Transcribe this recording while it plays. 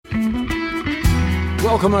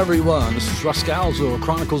Welcome, everyone. This is Russ Scalzo of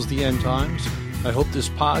Chronicles of the End Times. I hope this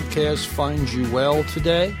podcast finds you well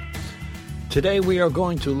today. Today we are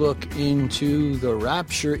going to look into the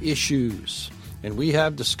rapture issues, and we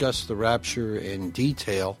have discussed the rapture in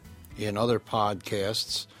detail in other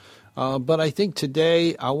podcasts, but I think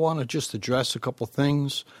today I want to just address a couple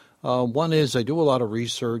things. One is I do a lot of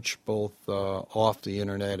research both off the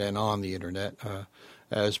internet and on the internet,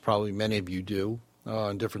 as probably many of you do,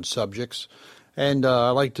 on different subjects. And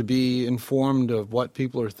I like to be informed of what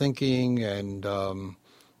people are thinking and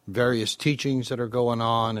various teachings that are going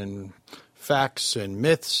on and facts and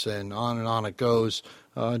myths and on it goes,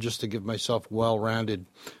 just to give myself well-rounded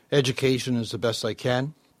education as the best I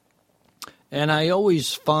can. And I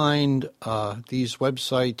always find these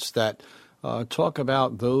websites that talk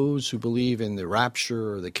about those who believe in the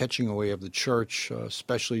rapture or the catching away of the church,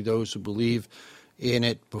 especially those who believe in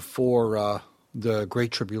it before the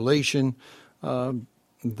Great Tribulation,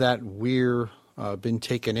 that we're been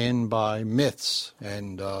taken in by myths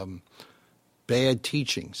and bad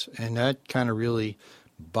teachings, and that kind of really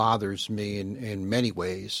bothers me in many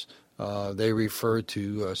ways. They refer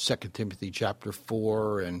to 2 Timothy chapter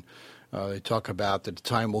 4, and they talk about that the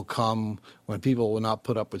time will come when people will not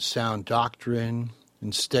put up with sound doctrine.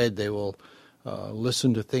 Instead, they will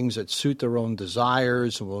listen to things that suit their own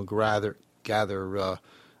desires and will gather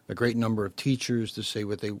a great number of teachers to say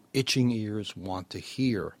what their itching ears want to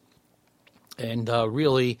hear. And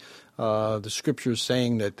really, the scripture is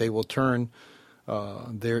saying that they will turn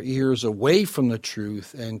their ears away from the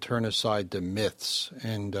truth and turn aside to myths.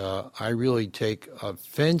 And I really take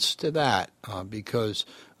offense to that because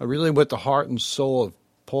really what the heart and soul of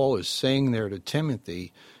Paul is saying there to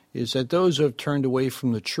Timothy is that those who have turned away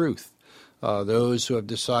from the truth, those who have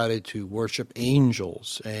decided to worship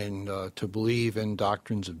angels and to believe in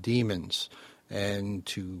doctrines of demons and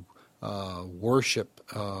to worship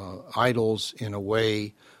idols in a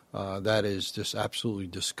way that is just absolutely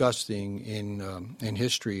disgusting in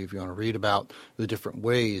history. If you want to read about the different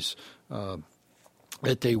ways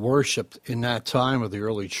that they worshipped in that time of the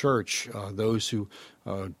early church, those who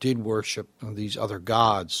did worship these other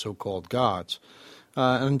gods, so-called gods.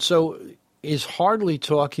 And so is hardly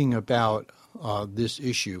talking about this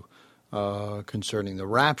issue concerning the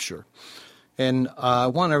rapture. And I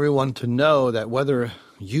want everyone to know that whether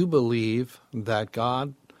you believe that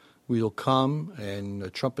God will come and the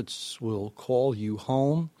trumpets will call you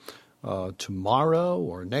home tomorrow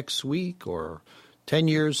or next week or 10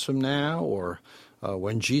 years from now or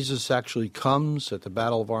when Jesus actually comes at the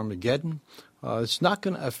Battle of Armageddon, it's not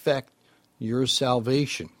going to affect your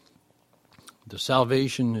salvation. The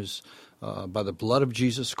salvation is by the blood of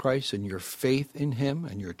Jesus Christ and your faith in him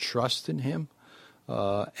and your trust in him.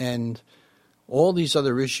 And all these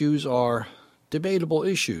other issues are debatable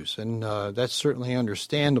issues, and that's certainly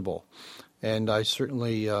understandable. And I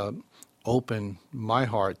certainly open my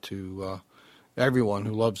heart to everyone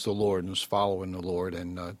who loves the Lord and is following the Lord.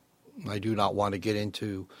 And I do not want to get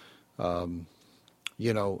into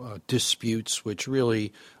disputes which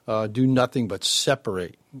really do nothing but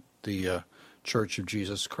separate the Church of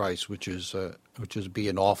Jesus Christ, which is be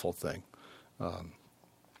an awful thing.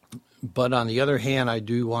 But on the other hand, I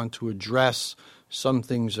do want to address some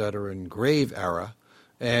things that are in grave error,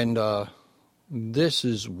 and this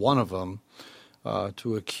is one of them,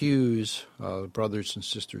 to accuse brothers and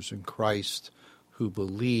sisters in Christ who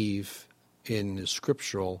believe in the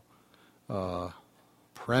scriptural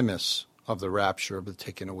premise of the rapture, of the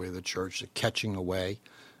taking away of the church, the catching away,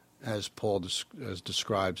 as Paul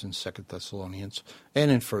describes in 2 Thessalonians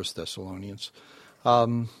and in 1 Thessalonians.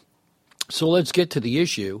 So let's get to the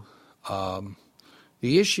issue. The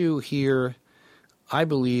issue here, I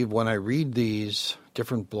believe, when I read these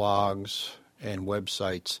different blogs and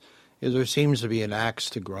websites, is there seems to be an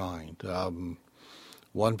axe to grind.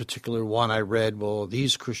 One particular one I read, well,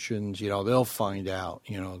 these Christians, they'll find out,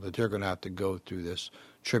 that they're going to have to go through this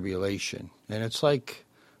tribulation. And it's like,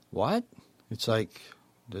 what? It's like,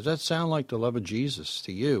 does that sound like the love of Jesus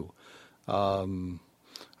to you?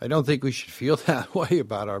 I don't think we should feel that way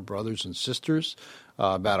about our brothers and sisters,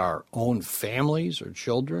 about our own families or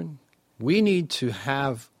children. We need to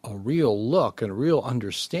have a real look and a real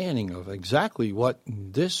understanding of exactly what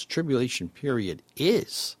this tribulation period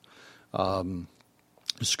is.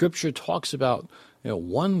 Scripture talks about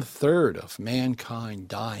 1/3 of mankind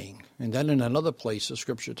dying. And then in another place, the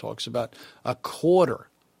Scripture talks about 1/4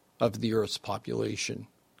 of the earth's population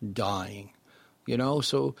dying.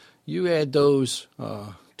 So you add those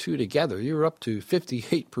two together, you're up to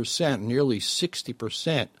 58%, nearly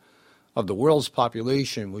 60% of the world's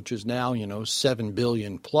population, which is now, 7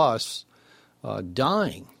 billion plus,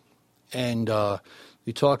 dying. And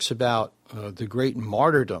he talks about the great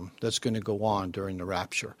martyrdom that's going to go on during the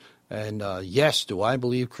rapture. And yes, do I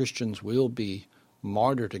believe Christians will be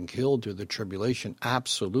martyred and killed through the tribulation?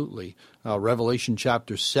 Absolutely. Revelation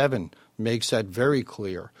chapter 7 makes that very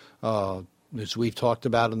clear, as we've talked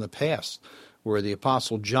about in the past, where the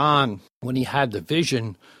Apostle John, when he had the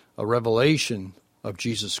vision, a revelation of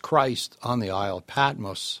Jesus Christ on the Isle of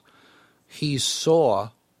Patmos, he saw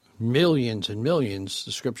millions and millions.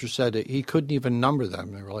 The scripture said that he couldn't even number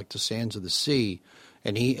them. They were like the sands of the sea.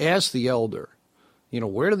 And he asked the elder,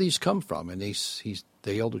 where do these come from? And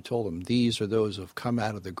the elder told him, these are those who have come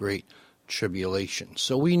out of the great tribulation.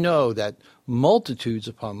 So we know that multitudes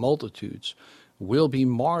upon multitudes will be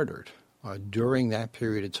martyred during that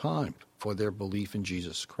period of time for their belief in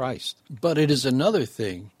Jesus Christ. But it is another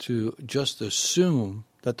thing to just assume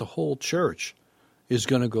that the whole church is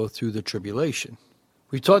going to go through the tribulation.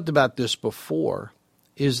 We talked about this before,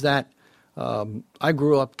 is that I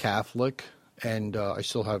grew up Catholic, and I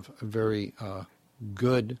still have very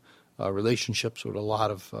good relationships with a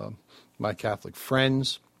lot of my Catholic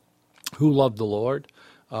friends who love the Lord.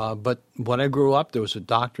 But when I grew up, there was a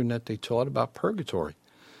doctrine that they taught about purgatory,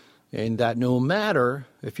 and that no matter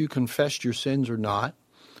if you confessed your sins or not,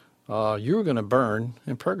 you were going to burn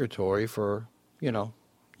in purgatory for,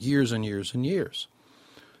 years and years and years.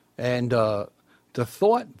 And the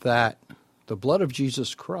thought that the blood of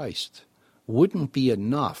Jesus Christ wouldn't be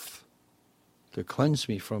enough to cleanse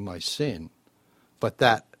me from my sin, but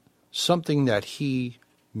that something that he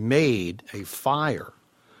made a fire,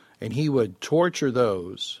 and he would torture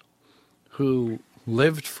those who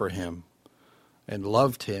lived for him and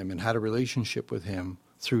loved him and had a relationship with him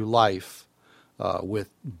through life, with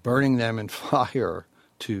burning them in fire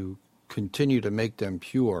to continue to make them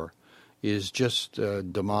pure, is just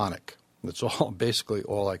demonic. That's basically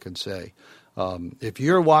all I can say. If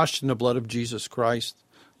you're washed in the blood of Jesus Christ,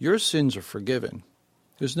 your sins are forgiven.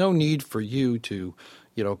 There's no need for you to,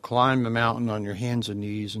 climb the mountain on your hands and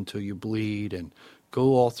knees until you bleed and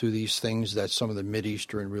go all through these things that some of the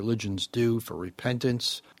Mideastern religions do for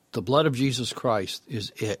repentance. The blood of Jesus Christ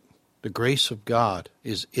is it. The grace of God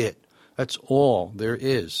is it. That's all there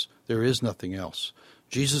is. There is nothing else.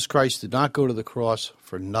 Jesus Christ did not go to the cross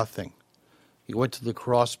for nothing. He went to the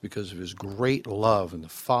cross because of his great love and the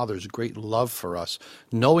Father's great love for us,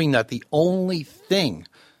 knowing that the only thing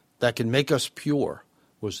that can make us pure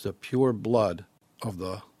was the pure blood of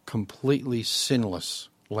the completely sinless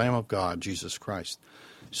Lamb of God, Jesus Christ.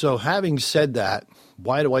 So having said that,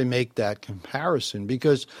 why do I make that comparison?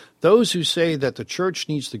 Because those who say that the church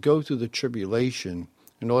needs to go through the tribulation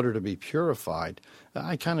in order to be purified,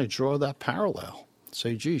 I kind of draw that parallel.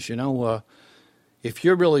 Say, geez, if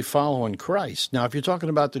you're really following Christ. Now, if you're talking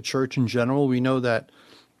about the church in general, we know that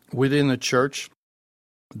within the church,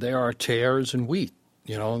 there are tares and wheat,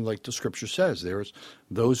 like the scripture says. There's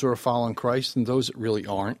those who are following Christ and those that really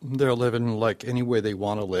aren't. They're living like any way they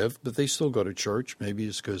want to live, but they still go to church. Maybe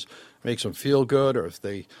it's because it makes them feel good, or if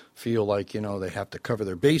they feel like, they have to cover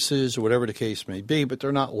their bases, or whatever the case may be, but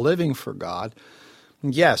they're not living for God.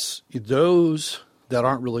 Yes, those that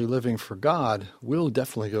aren't really living for God will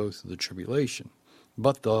definitely go through the tribulation.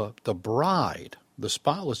 But the bride, the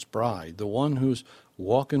spotless bride, the one who's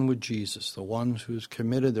walking with Jesus, the ones who's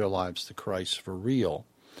committed their lives to Christ for real,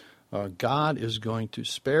 God is going to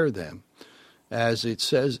spare them. As it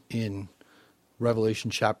says in Revelation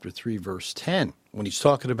chapter 3, verse 10, when he's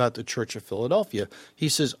talking about the church of Philadelphia, he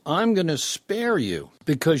says, I'm going to spare you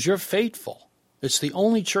because you're faithful. It's the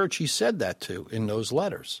only church he said that to in those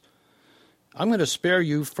letters. I'm going to spare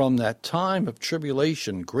you from that time of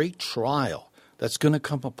tribulation, great trial, that's going to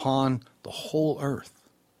come upon the whole earth.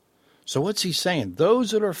 So what's he saying? Those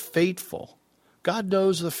that are faithful, God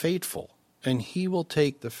knows the faithful, and he will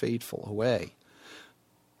take the faithful away.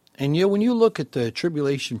 And when you look at the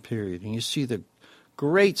tribulation period and you see the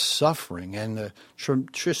great suffering and the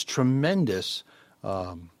just tremendous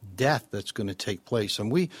death that's going to take place,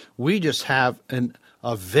 and we just have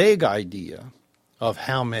a vague idea of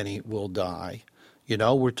how many will die.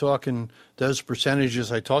 We're talking those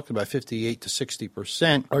percentages I talked about, 58 to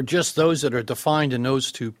 60%, are just those that are defined in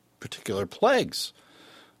those two particular plagues.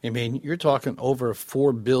 I mean, you're talking over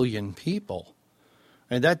 4 billion people.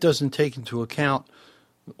 And that doesn't take into account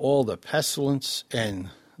all the pestilence and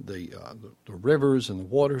the rivers and the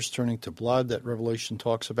waters turning to blood that Revelation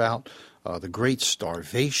talks about, the great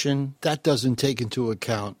starvation. That doesn't take into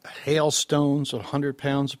account hailstones of 100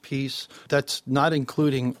 pounds apiece. That's not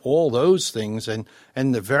including all those things and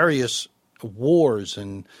the various wars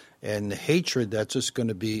and the hatred that's just going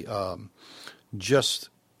to be just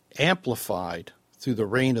amplified through the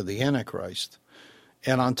reign of the Antichrist.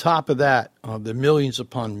 And on top of that, the millions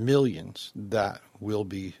upon millions that will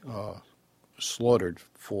be slaughtered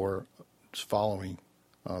for following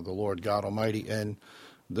the Lord God Almighty, and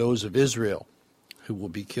those of Israel who will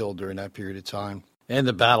be killed during that period of time, and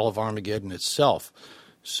the Battle of Armageddon itself.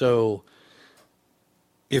 So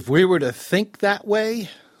if we were to think that way,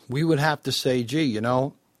 we would have to say, gee,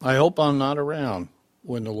 I hope I'm not around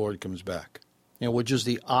when the Lord comes back, which is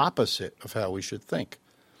the opposite of how we should think.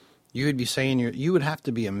 You would be saying you would have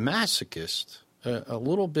to be a masochist, a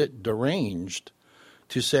little bit deranged,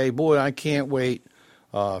 to say, boy, I can't wait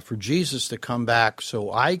for Jesus to come back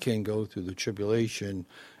so I can go through the tribulation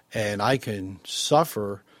and I can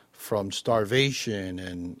suffer from starvation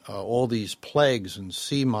and all these plagues and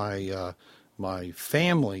see my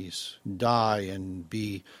families die and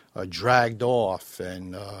be dragged off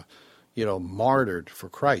and, martyred for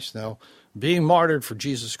Christ. Now, being martyred for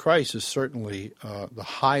Jesus Christ is certainly the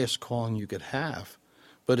highest calling you could have,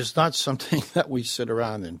 but it's not something that we sit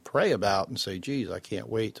around and pray about and say, geez, I can't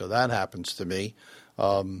wait till that happens to me.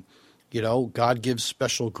 God gives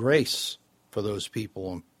special grace for those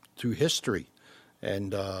people through history,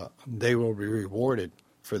 and they will be rewarded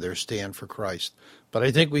for their stand for Christ. But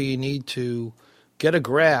I think we need to get a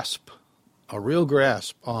real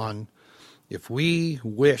grasp on, if we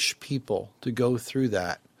wish people to go through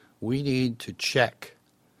that, we need to check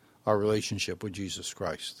our relationship with Jesus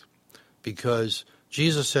Christ. Because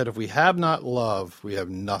Jesus said, if we have not love, we have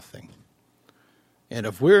nothing. And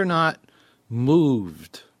if we're not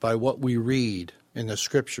moved by what we read in the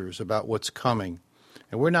scriptures about what's coming,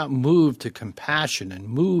 and we're not moved to compassion and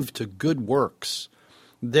moved to good works,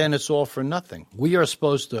 then it's all for nothing. We are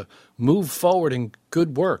supposed to move forward in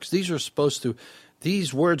good works. These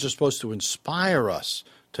words are supposed to inspire us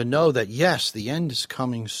to know that, yes, the end is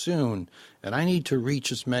coming soon, and I need to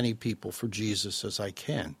reach as many people for Jesus as I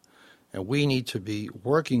can. And we need to be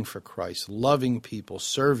working for Christ, loving people,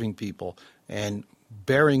 serving people, and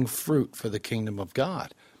bearing fruit for the kingdom of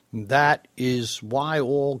God. That is why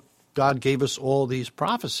God gave us all these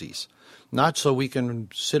prophecies, not so we can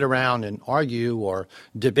sit around and argue or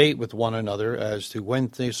debate with one another as to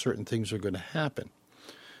when certain things are going to happen.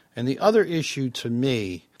 And the other issue to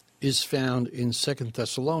me is found in 2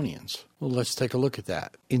 Thessalonians. Well, let's take a look at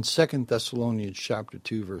that. In 2 Thessalonians chapter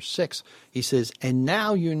 2, verse 6, he says, "And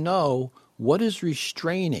now you know what is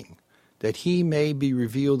restraining, that he may be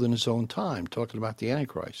revealed in his own time," talking about the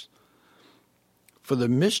Antichrist. "For the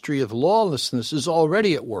mystery of lawlessness is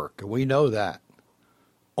already at work," and we know that.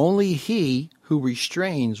 "Only he who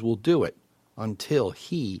restrains will do it until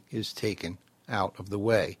he is taken out of the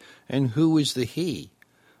way." And who is the he?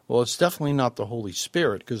 Well, it's definitely not the Holy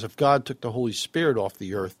Spirit, because if God took the Holy Spirit off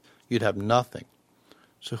the earth, you'd have nothing.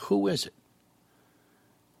 So who is it?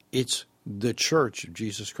 It's the church of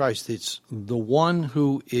Jesus Christ. It's the one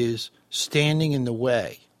who is standing in the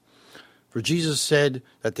way. For Jesus said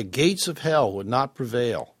that the gates of hell would not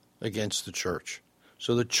prevail against the church.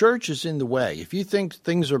 So the church is in the way. If you think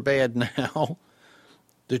things are bad now,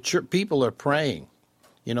 people are praying.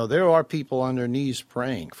 There are people on their knees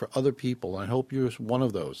praying for other people. I hope you're one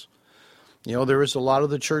of those. There is a lot of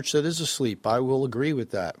the church that is asleep. I will agree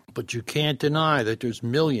with that. But you can't deny that there's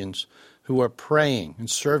millions who are praying and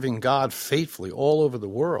serving God faithfully all over the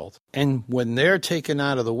world. And when they're taken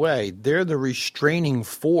out of the way, they're the restraining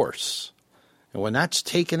force. And when that's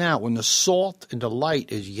taken out, when the salt and the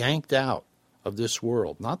light is yanked out of this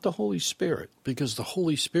world, not the Holy Spirit, because the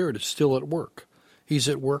Holy Spirit is still at work. He's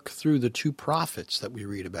at work through the 2 prophets that we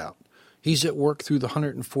read about. He's at work through the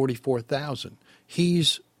 144,000.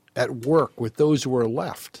 He's at work with those who are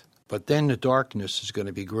left. But then the darkness is going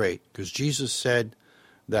to be great, because Jesus said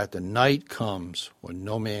that the night comes when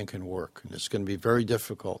no man can work. And it's going to be very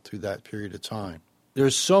difficult through that period of time.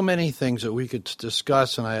 There's so many things that we could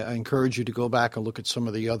discuss, and I encourage you to go back and look at some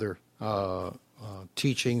of the other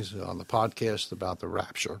teachings on the podcast about the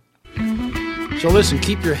rapture. So listen,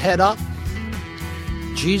 keep your head up.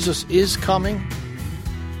 Jesus is coming,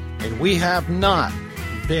 and we have not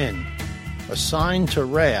been assigned to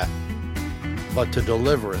wrath, but to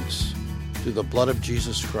deliverance through the blood of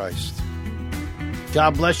Jesus Christ.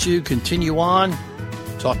 God bless you. Continue on.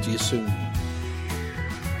 Talk to you soon.